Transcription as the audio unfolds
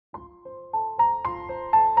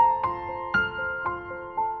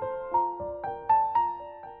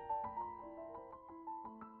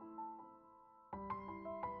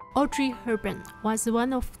Audrey Hepburn was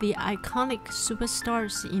one of the iconic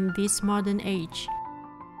superstars in this modern age.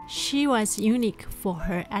 She was unique for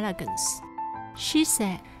her elegance. She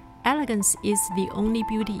said, "Elegance is the only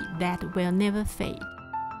beauty that will never fade.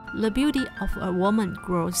 The beauty of a woman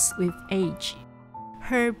grows with age."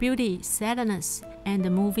 Her beauty, sadness, and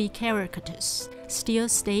movie characters still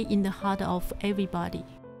stay in the heart of everybody.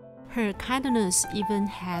 Her kindness even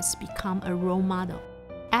has become a role model.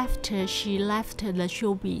 After she left the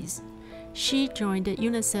showbiz, she joined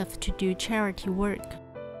UNICEF to do charity work.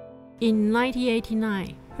 In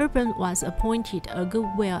 1989, Hepburn was appointed a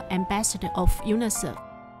Goodwill Ambassador of UNICEF.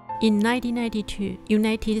 In 1992,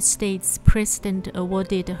 United States President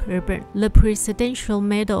awarded Hepburn the Presidential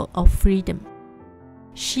Medal of Freedom.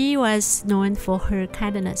 She was known for her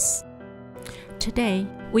kindness. Today,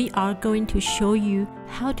 we are going to show you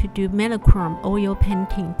how to do monochrome oil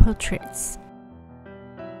painting portraits.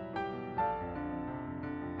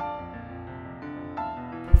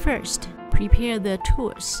 First, prepare the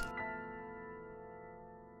tools.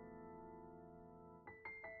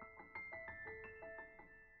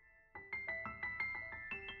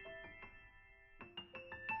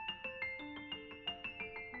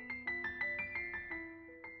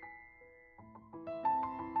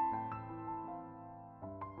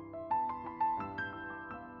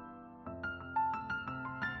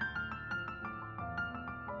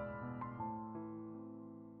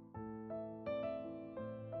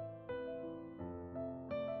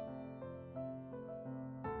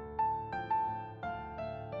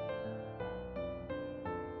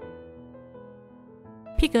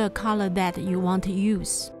 Pick a color that you want to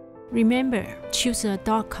use. Remember, choose a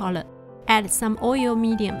dark color. Add some oil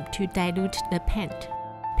medium to dilute the paint.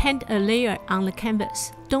 Paint a layer on the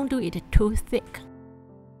canvas. Don't do it too thick.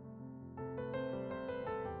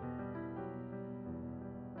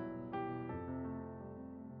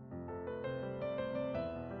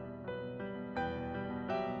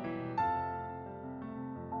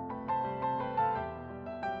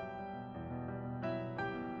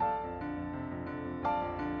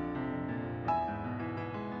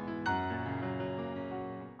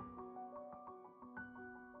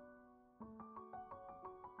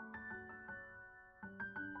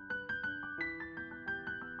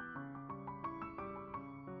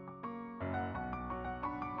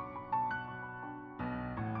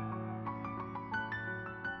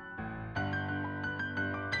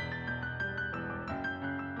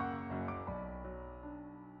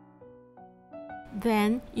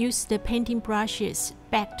 Then, use the painting brushes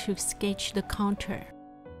back to sketch the contour.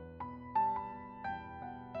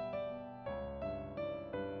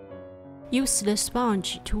 Use the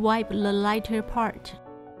sponge to wipe the lighter part.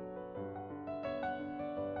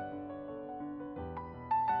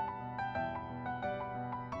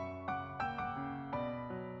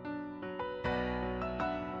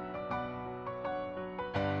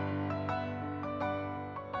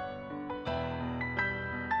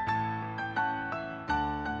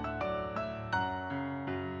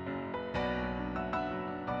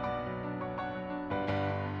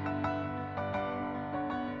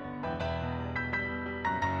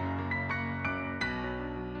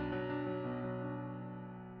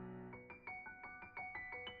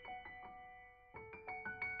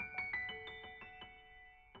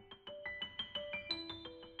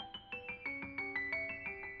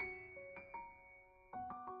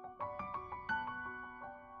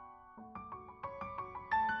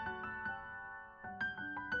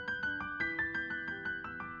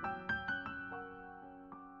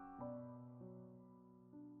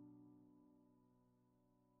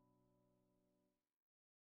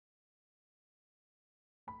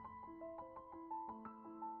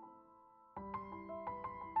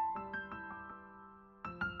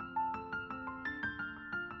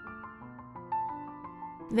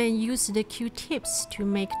 Then use the Q-tips to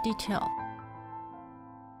make detail.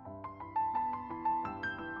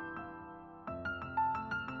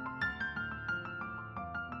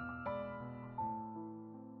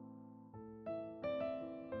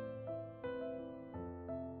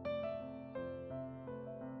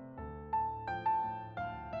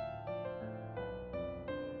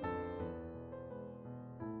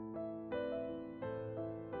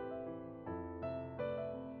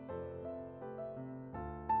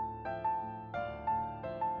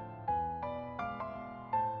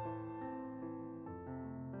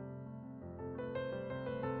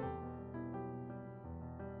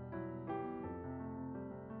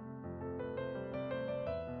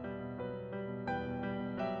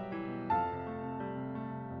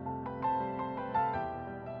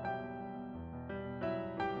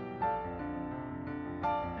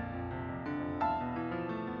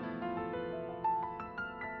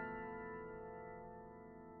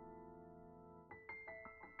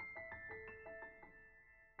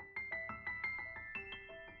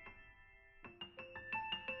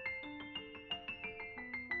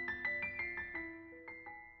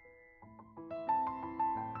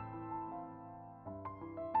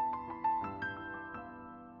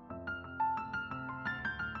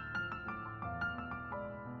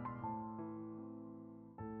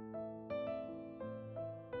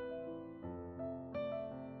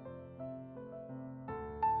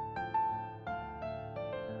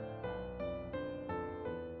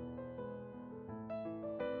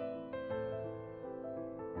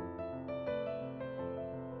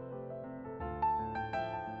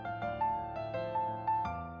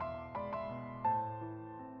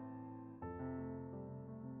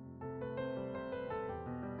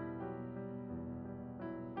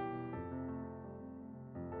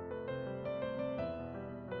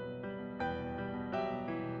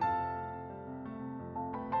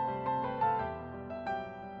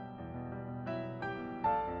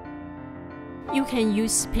 You can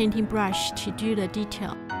use painting brush to do the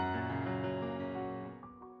detail.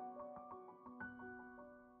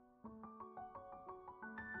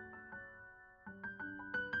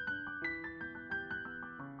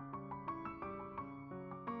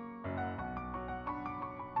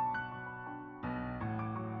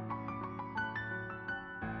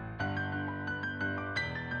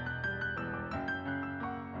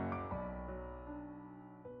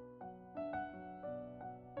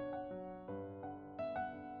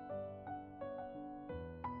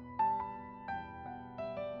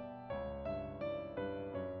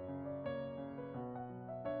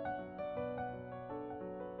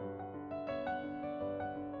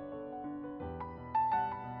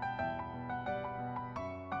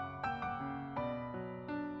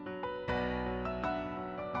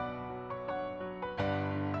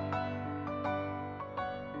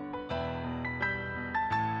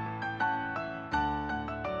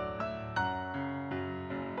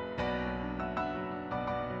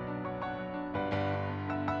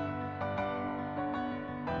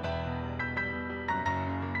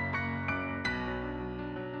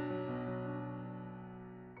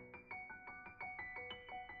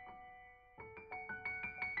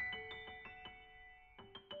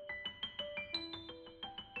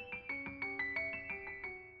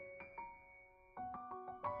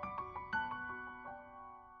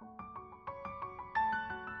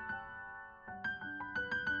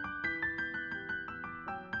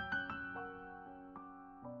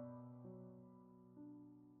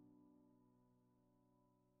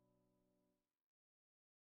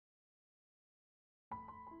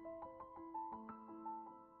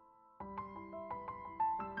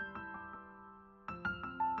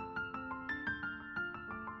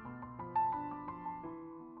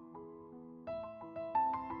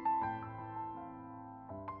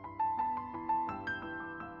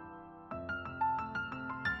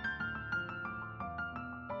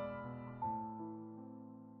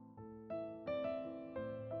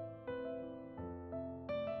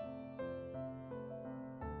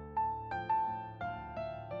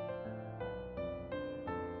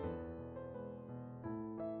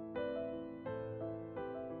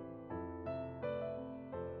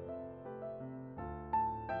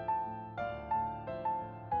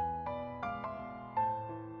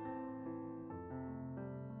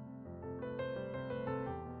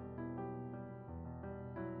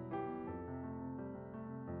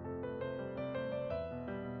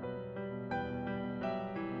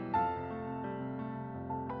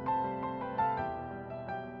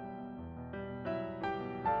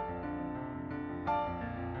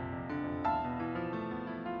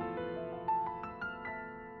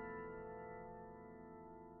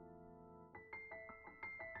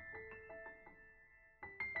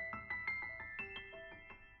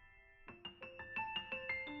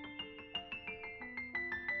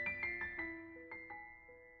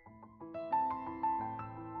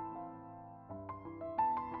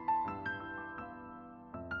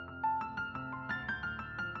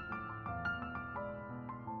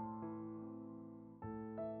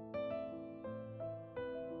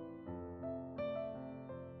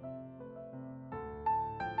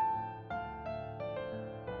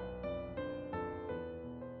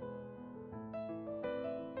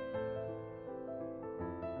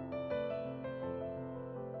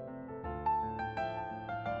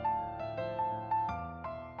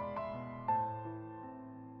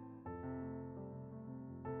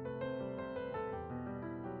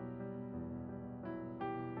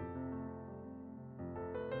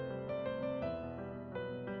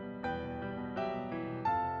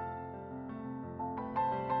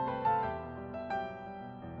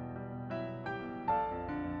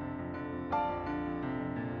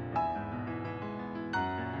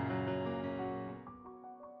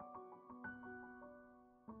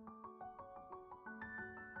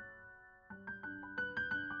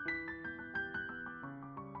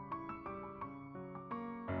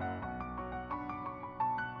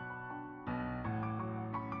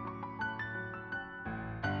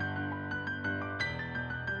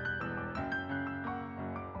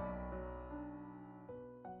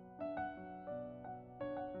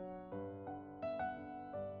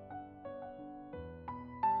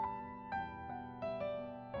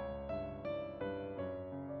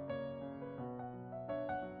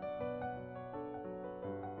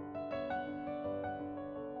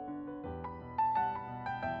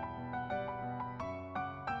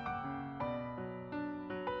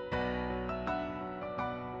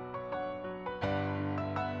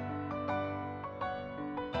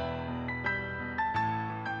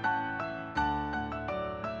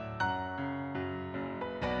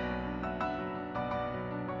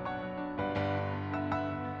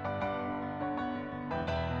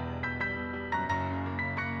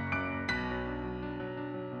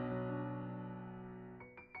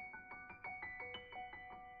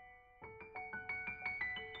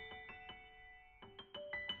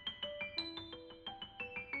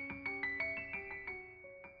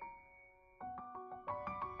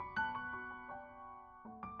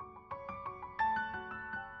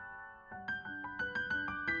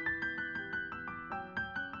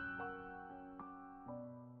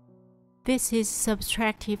 This is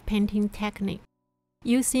subtractive painting technique.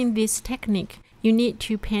 Using this technique, you need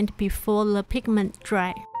to paint before the pigment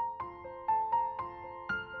dry.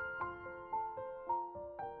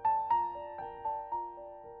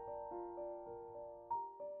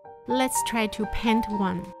 Let's try to paint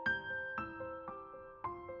one.